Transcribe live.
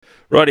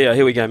Rightio,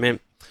 here we go, man.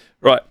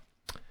 Right.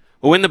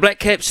 Well, when the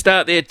Blackcaps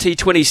start their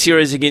T20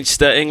 series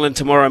against England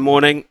tomorrow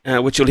morning,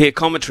 which you'll hear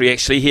commentary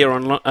actually here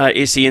on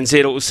SENZ,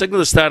 it will signal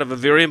the start of a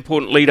very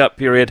important lead-up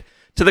period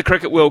to the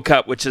Cricket World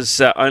Cup, which is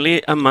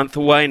only a month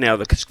away now.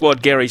 The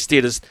squad Gary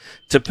Stead is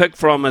to pick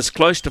from is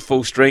close to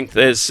full strength,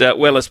 as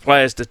well as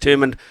players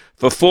determined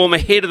for form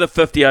ahead of the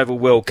 50-over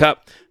World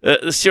Cup.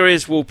 The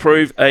series will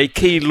prove a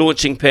key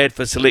launching pad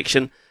for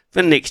selection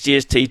for next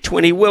year's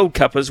T20 World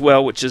Cup as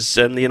well, which is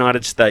in the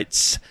United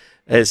States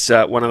as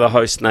one of the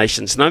host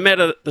nations. No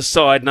matter the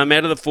side, no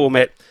matter the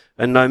format,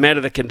 and no matter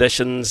the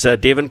conditions,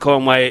 Devon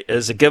Conway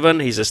is a given.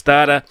 He's a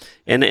starter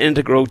and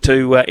integral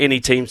to any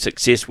team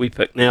success we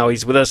pick now.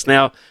 He's with us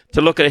now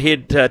to look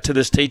ahead to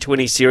this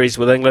T20 series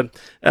with England.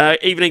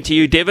 Evening to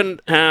you,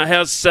 Devon.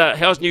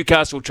 How's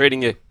Newcastle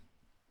treating you?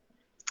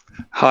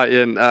 Hi,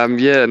 Ian.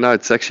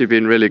 It's actually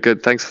been really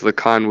good. Thanks for the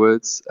kind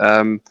words.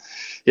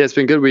 It's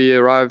been good. We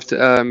arrived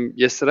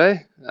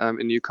yesterday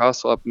in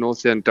Newcastle up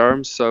north here in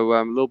Durham, so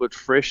a little bit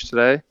fresh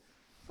today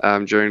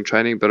during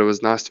training, but it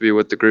was nice to be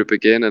with the group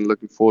again and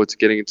looking forward to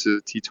getting into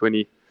the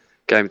T20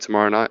 game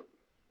tomorrow night.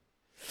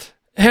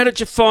 How did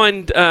you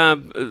find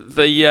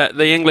the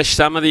English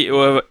summer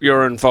that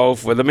you're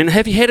involved with? I mean,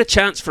 have you had a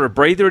chance for a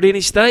breather at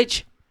any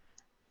stage?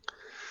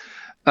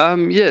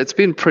 It's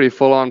been pretty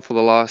full on for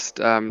the last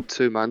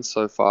 2 months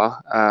so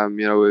far.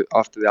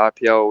 After the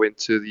IPL, I went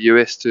to the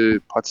US to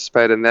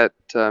participate in that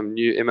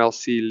new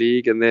MLC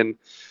league, and then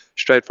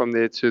straight from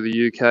there to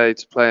the UK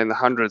to play in the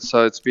 100.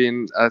 So it's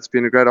been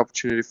a great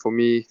opportunity for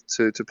me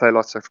to play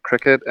lots of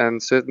cricket,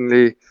 and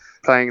certainly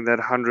playing that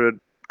 100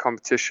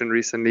 competition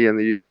recently in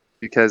the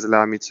UK has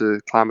allowed me to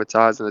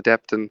acclimatise and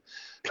adapt and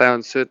play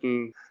on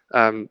certain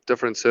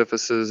different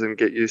surfaces and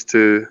get used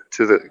to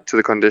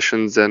the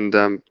conditions, and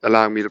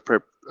allowing me to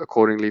prep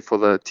accordingly for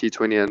the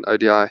T20 and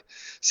ODI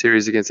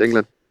series against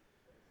England.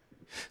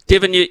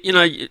 Devon, you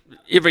know,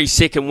 every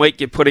second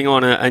week you're putting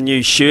on a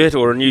new shirt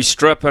or a new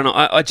strip, and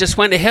I just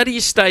wonder, how do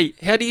you stay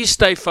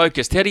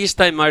focused? How do you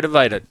stay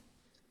motivated?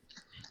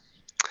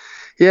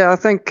 Yeah, I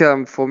think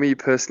for me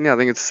personally, I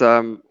think it's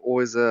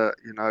always a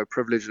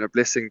privilege and a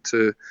blessing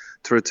to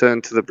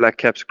return to the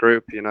Blackcaps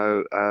group.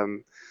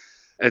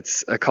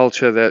 It's a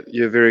culture that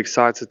you're very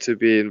excited to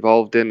be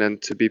involved in,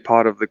 and to be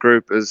part of the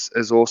group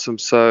is awesome.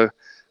 So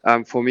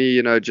for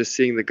me, just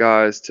seeing the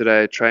guys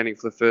today training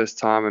for the first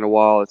time in a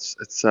while,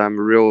 it's a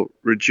real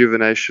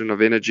rejuvenation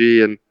of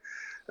energy,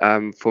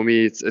 and for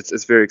me,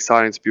 it's very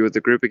exciting to be with the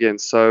group again.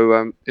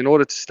 So in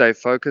order to stay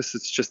focused,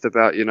 it's just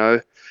about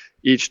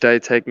each day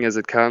taking as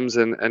it comes,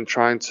 and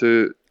trying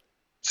to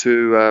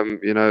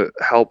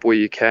help where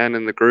you can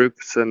in the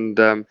groups,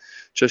 and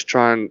just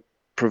try and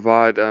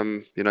provide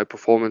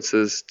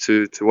performances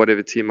to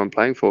whatever team I'm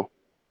playing for.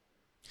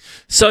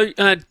 So,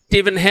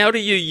 Devon, how do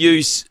you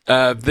use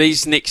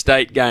these next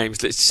 8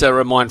 games? Let's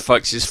remind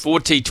folks, there's 4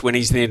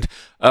 T20s,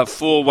 then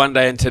 4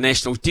 one-day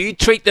internationals. Do you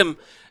treat them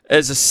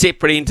as a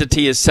separate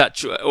entity as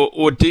such,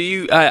 or do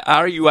you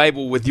are you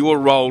able, with your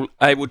role,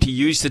 able to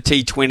use the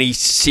T20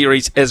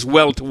 series as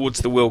well towards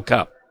the World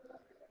Cup?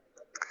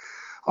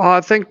 I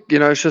think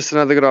it's just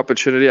another good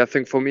opportunity. I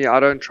think for me, I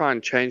don't try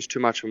and change too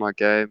much of my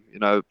game.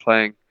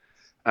 Playing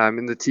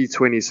in the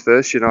T20s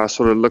first, I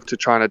sort of look to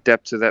try and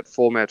adapt to that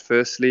format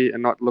firstly,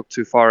 and not look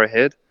too far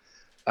ahead.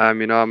 I'm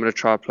going to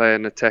try to play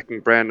an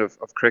attacking brand of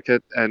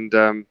cricket, and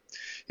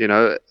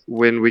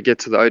when we get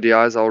to the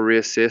ODIs, I'll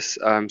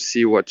reassess,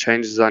 see what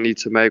changes I need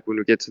to make when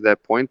we get to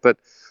that point. But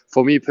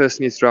for me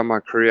personally, throughout my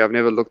career, I've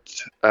never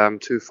looked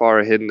too far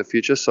ahead in the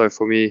future. So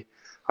for me,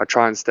 I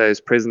try and stay as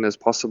present as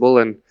possible,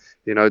 and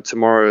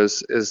tomorrow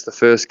is the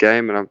first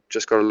game, and I've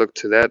just got to look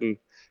to that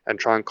and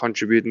try and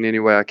contribute in any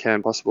way I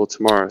can possible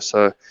tomorrow.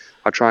 So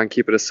I try and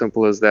keep it as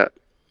simple as that.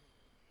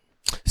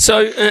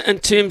 So in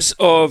terms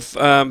of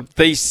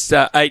these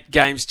 8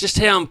 games, just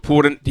how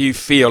important do you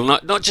feel,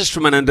 not just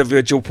from an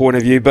individual point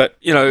of view, but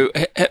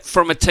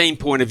from a team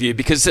point of view?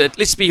 Because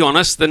let's be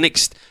honest, the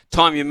next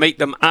time you meet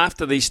them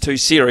after these 2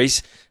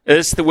 series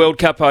is the World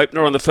Cup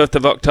opener on the 5th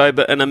of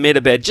October in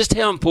Ahmedabad. Just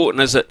how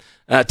important is it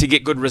to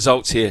get good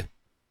results here?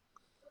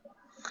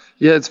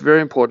 Yeah, it's very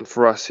important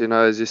for us.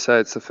 As you say,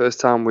 it's the first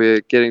time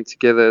we're getting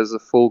together as a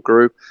full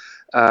group,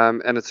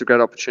 and it's a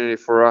great opportunity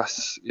for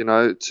us,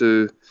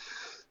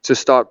 to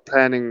start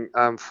planning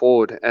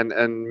forward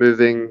and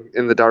moving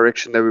in the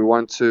direction that we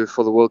want to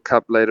for the World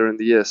Cup later in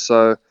the year.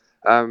 So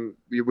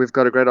we've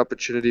got a great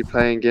opportunity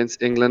playing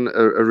against England,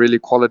 a really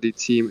quality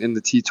team in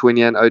the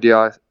T20 and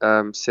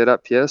ODI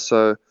setup here.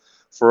 So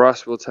for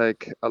us, we'll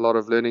take a lot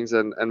of learnings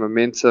and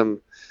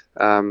momentum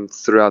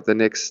throughout the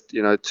next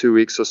 2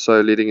 weeks or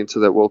so leading into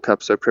that World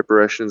Cup. So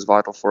preparation is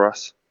vital for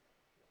us.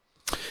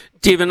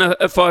 Devon,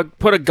 if I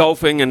put a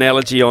golfing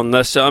analogy on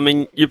this, I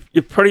mean,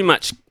 you pretty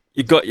much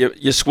you got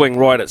your swing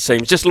right, it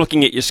seems. Just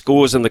looking at your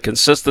scores and the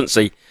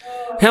consistency,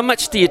 how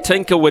much do you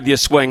tinker with your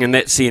swing in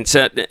that sense?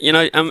 I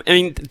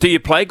mean, do you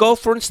play golf,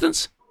 for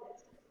instance?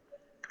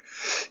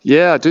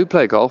 Yeah, I do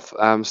play golf.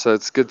 So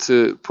it's good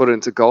to put it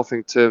into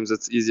golfing terms.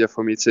 It's easier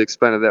for me to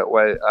explain it that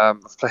way.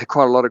 I've played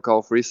quite a lot of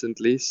golf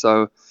recently,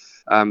 so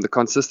the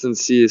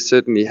consistency is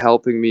certainly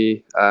helping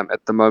me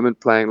at the moment,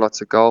 playing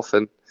lots of golf.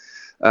 And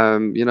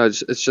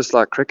it's just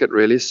like cricket,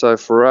 really. So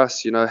for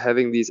us,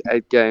 having these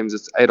 8 games,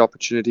 it's 8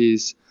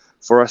 opportunities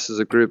for us as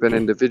a group and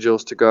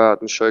individuals to go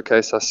out and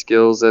showcase our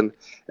skills and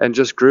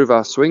just groove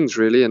our swings,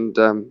 really, and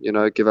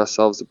give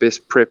ourselves the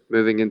best prep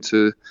moving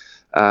into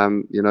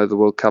the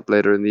World Cup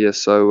later in the year.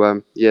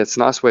 So it's a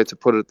nice way to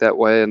put it that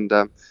way, and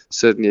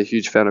certainly a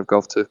huge fan of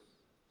golf too.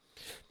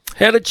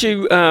 How did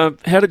you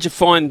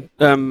find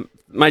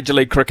Major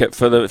League Cricket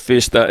for the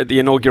first the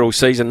inaugural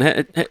season?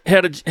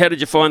 How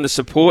did you find the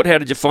support? How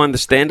did you find the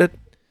standard?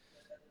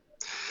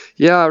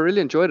 Yeah, I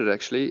really enjoyed it,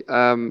 actually.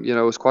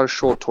 It was quite a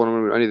short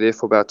tournament. We were only there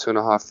for about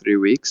 2.5, 3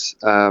 weeks.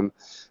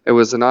 It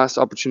was a nice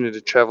opportunity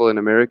to travel in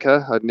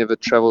America. I'd never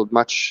traveled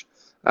much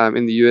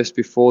in the US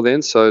before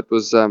then, so it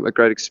was a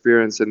great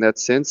experience in that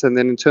sense. And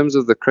then in terms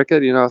of the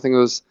cricket, I think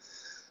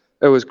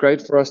it was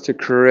great for us to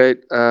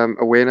create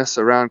awareness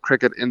around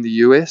cricket in the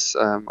US.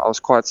 I was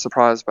quite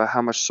surprised by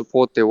how much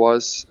support there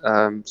was,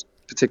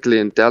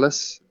 particularly in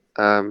Dallas,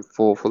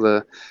 for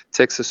the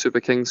Texas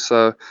Super Kings.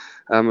 So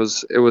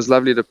it was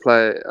lovely to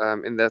play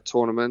in that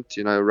tournament,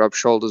 rub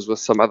shoulders with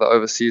some other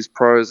overseas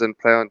pros and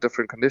play on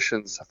different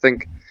conditions. I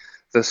think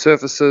the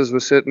surfaces were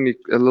certainly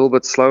a little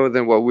bit slower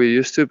than what we're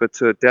used to, but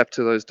to adapt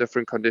to those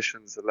different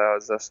conditions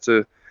allows us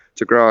to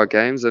grow our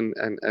games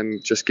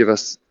and just give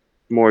us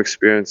more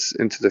experience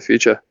into the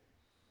future.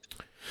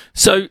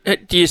 So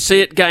do you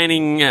see it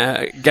gaining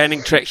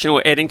traction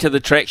or adding to the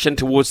traction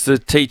towards the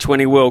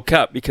T20 World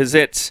Cup? Because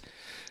it's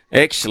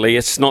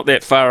not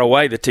that far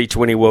away, the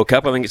T20 World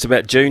Cup. I think it's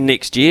about June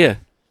next year.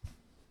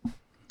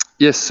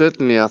 Yes,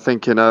 certainly. I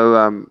think,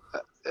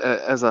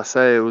 as I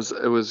say, it was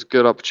a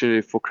good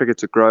opportunity for cricket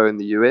to grow in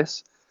the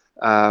US.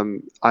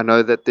 I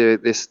know that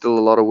there's still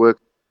a lot of work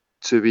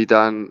to be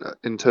done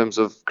in terms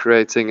of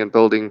creating and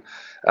building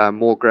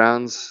more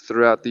grounds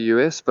throughout the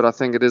US, but I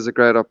think it is a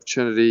great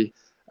opportunity,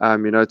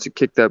 to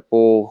kick that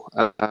ball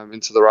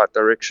into the right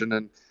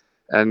direction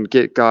and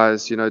get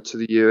guys, to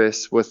the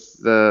US with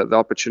the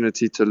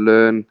opportunity to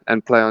learn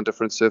and play on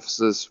different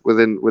surfaces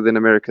within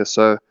America.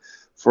 So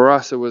for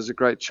us, it was a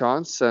great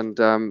chance, and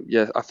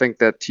I think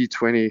that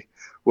T20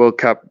 World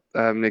Cup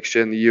next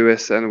year in the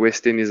US and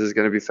West Indies is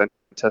going to be a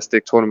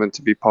fantastic tournament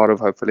to be part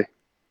of, hopefully.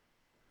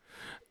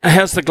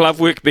 How's the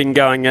glove work been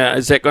going?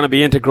 Is that going to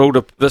be integral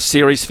to this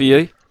series for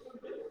you?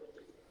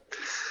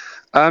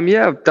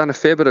 I've done a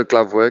fair bit of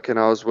glove work, and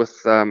I was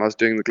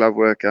doing the glove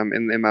work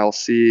in the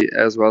MLC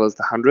as well as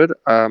the 100.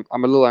 I'm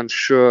a little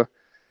unsure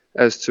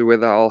as to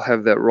whether I'll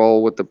have that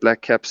role with the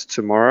Blackcaps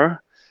tomorrow.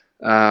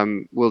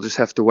 We'll just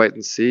have to wait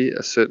and see.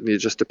 Certainly, it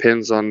just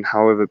depends on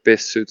however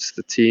best suits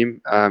the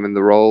team and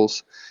the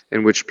roles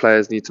in which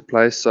players need to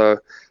play. So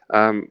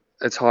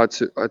it's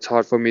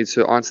hard for me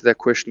to answer that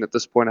question at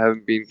this point. I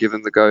haven't been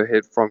given the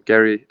go-ahead from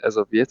Gary as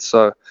of yet.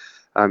 So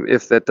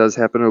if that does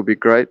happen, it'll be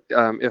great.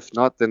 If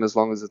not, then as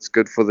long as it's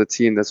good for the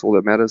team, that's all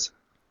that matters.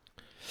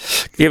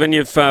 Devon,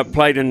 you've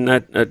played in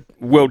a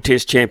World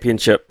Test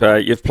Championship.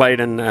 You've played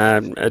in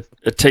a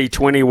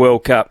T20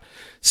 World Cup.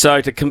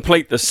 So to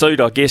complete the suit,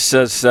 I guess,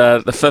 is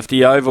the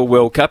 50 over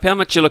World Cup. How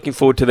much are you looking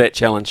forward to that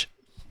challenge?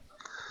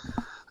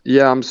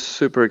 Yeah, I'm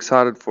super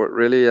excited for it,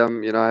 really.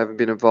 I haven't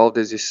been involved,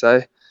 as you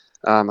say.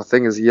 I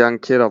think as a young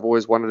kid, I've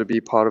always wanted to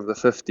be part of the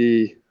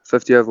 50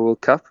 over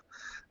World Cup.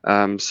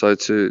 So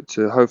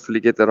to hopefully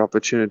get that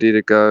opportunity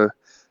to go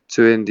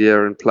to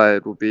India and play,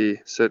 it will be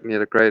certainly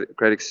a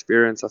great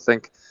experience. I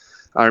think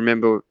I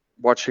remember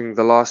watching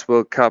the last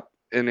World Cup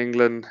in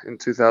England in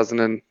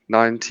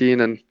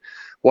 2019 and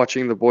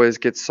watching the boys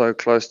get so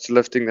close to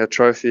lifting their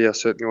trophy. I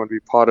certainly want to be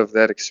part of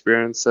that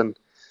experience and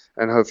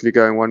hopefully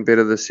going one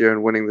better this year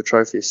and winning the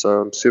trophy.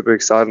 So I'm super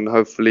excited, and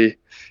hopefully,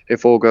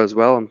 if all goes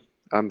well,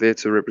 I'm there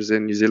to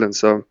represent New Zealand.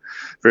 So I'm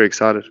very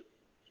excited.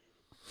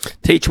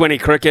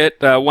 T20 cricket,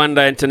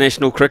 one-day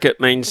international cricket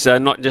means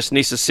not just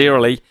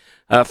necessarily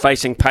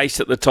facing pace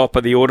at the top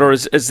of the order.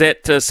 Is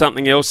that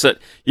something else that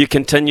you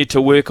continue to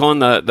work on?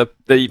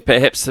 The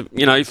perhaps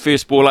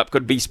first ball up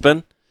could be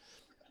spin.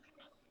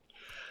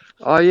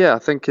 Oh yeah, I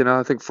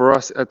think for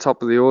us at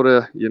top of the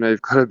order,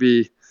 you've got to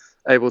be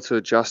able to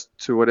adjust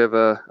to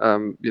whatever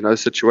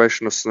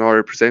situation or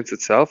scenario presents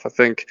itself. I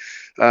think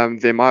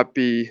there might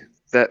be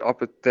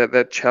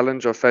that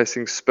challenge of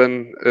facing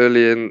spin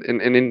early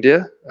in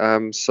India.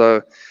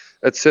 So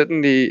it's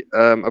certainly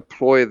a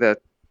ploy that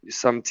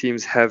some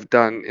teams have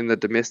done in the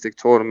domestic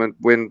tournament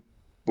when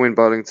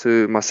bowling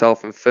to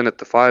myself and Finn at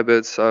the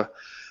Firebirds. So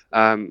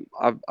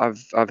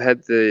I've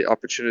had the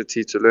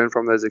opportunity to learn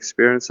from those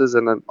experiences,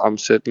 and I'm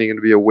certainly going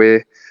to be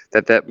aware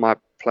that might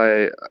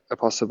play a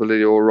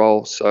possibility or a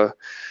role. So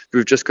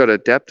we've just got to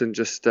adapt and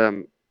just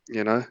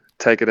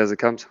take it as it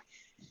comes.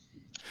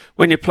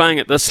 When you're playing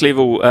at this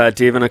level,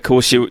 Devon, of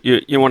course, you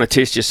want to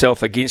test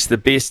yourself against the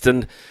best.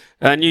 And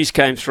news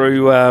came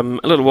through a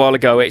little while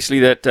ago, actually,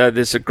 that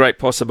there's a great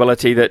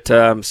possibility that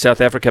South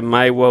Africa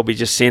may well be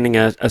just sending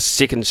a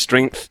second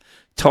strength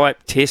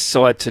type test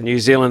side to New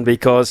Zealand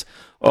because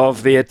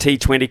of their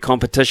T20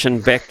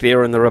 competition back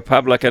there in the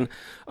Republic. And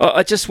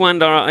I just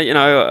wonder,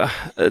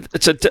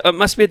 it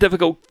must be a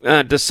difficult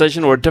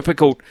decision or a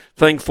difficult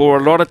thing for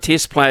a lot of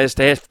Test players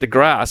to have to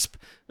grasp,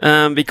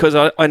 because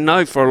I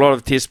know for a lot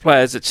of Test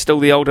players it's still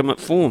the ultimate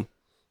form.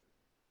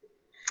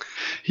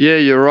 Yeah,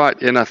 you're right,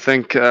 and I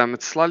think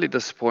it's slightly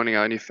disappointing.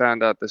 I only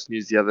found out this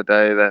news the other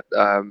day that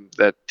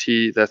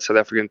that South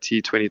African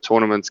T20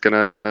 tournament's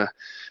going to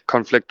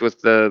conflict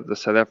with the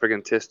South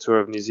African Test Tour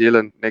of New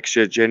Zealand next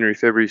year, January,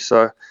 February.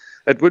 So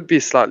it would be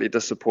slightly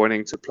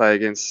disappointing to play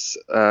against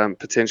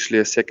potentially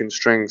a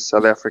second-string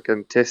South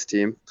African Test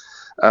team.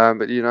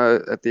 But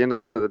at the end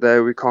of the day,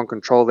 we can't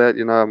control that.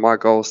 My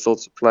goal is still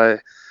to play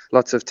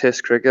lots of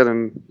Test cricket,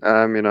 and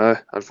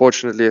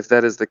unfortunately, if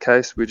that is the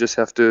case, we just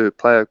have to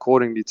play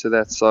accordingly to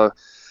that. So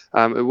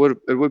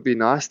it would be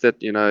nice that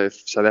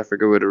if South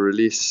Africa were to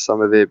release some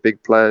of their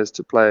big players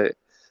to play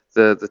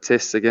the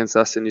tests against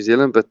us in New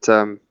Zealand, but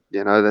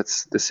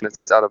that's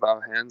out of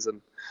our hands,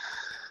 and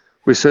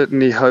we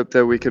certainly hope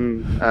that we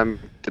can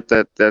get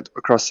that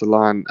across the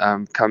line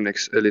come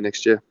early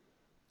next year.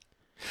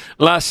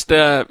 Last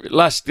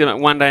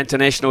one-day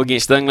international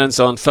against England's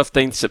on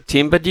 15th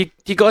September. Do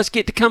you guys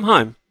get to come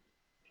home?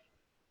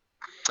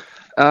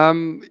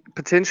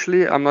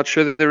 Potentially, I'm not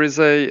sure. There is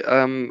a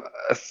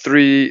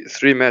three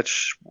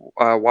match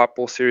white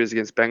ball series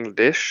against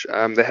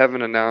Bangladesh. They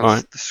haven't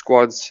announced the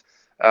squads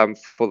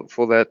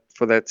for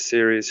that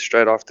series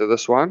straight after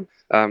this one.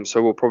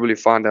 So we'll probably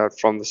find out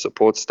from the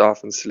support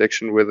staff and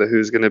selection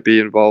who's going to be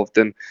involved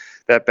in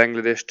that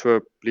Bangladesh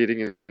tour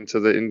leading into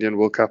the Indian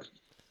World Cup.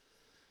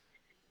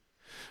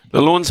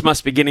 The lawns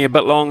must be getting a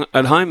bit long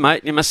at home,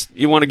 mate.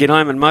 You want to get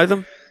home and mow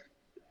them?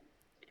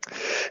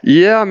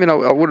 Yeah, I mean,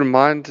 I wouldn't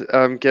mind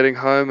getting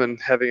home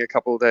and having a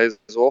couple of days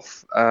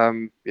off.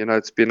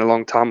 It's been a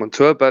long time on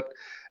tour, but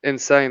in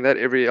saying that,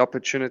 every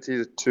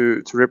opportunity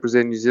to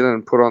represent New Zealand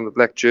and put on the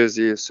black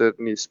jersey is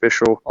certainly a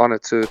special honour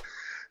to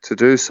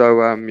do.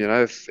 So,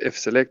 if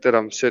selected,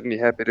 I'm certainly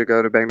happy to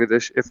go to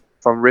Bangladesh. If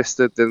I'm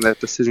rested, then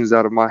that decision's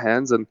out of my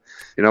hands, and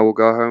we'll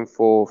go home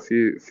for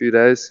a few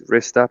days,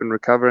 rest up and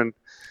recover,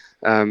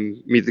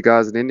 and meet the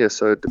guys in India.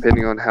 So,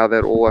 depending on how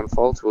that all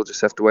unfolds, we'll just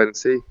have to wait and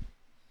see.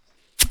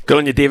 Good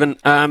on you, Devon.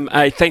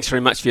 Hey, thanks very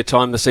much for your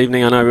time this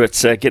evening. I know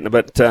it's getting a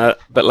bit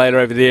later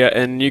over there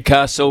in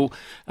Newcastle.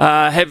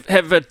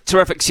 Have a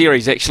terrific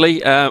series,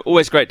 actually.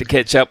 Always great to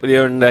catch up with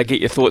you and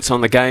get your thoughts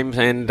on the game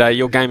and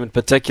your game in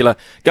particular.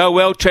 Go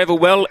well, travel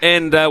well,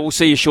 and we'll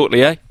see you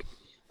shortly, eh?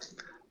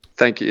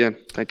 Thank you, Ian.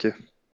 Thank you.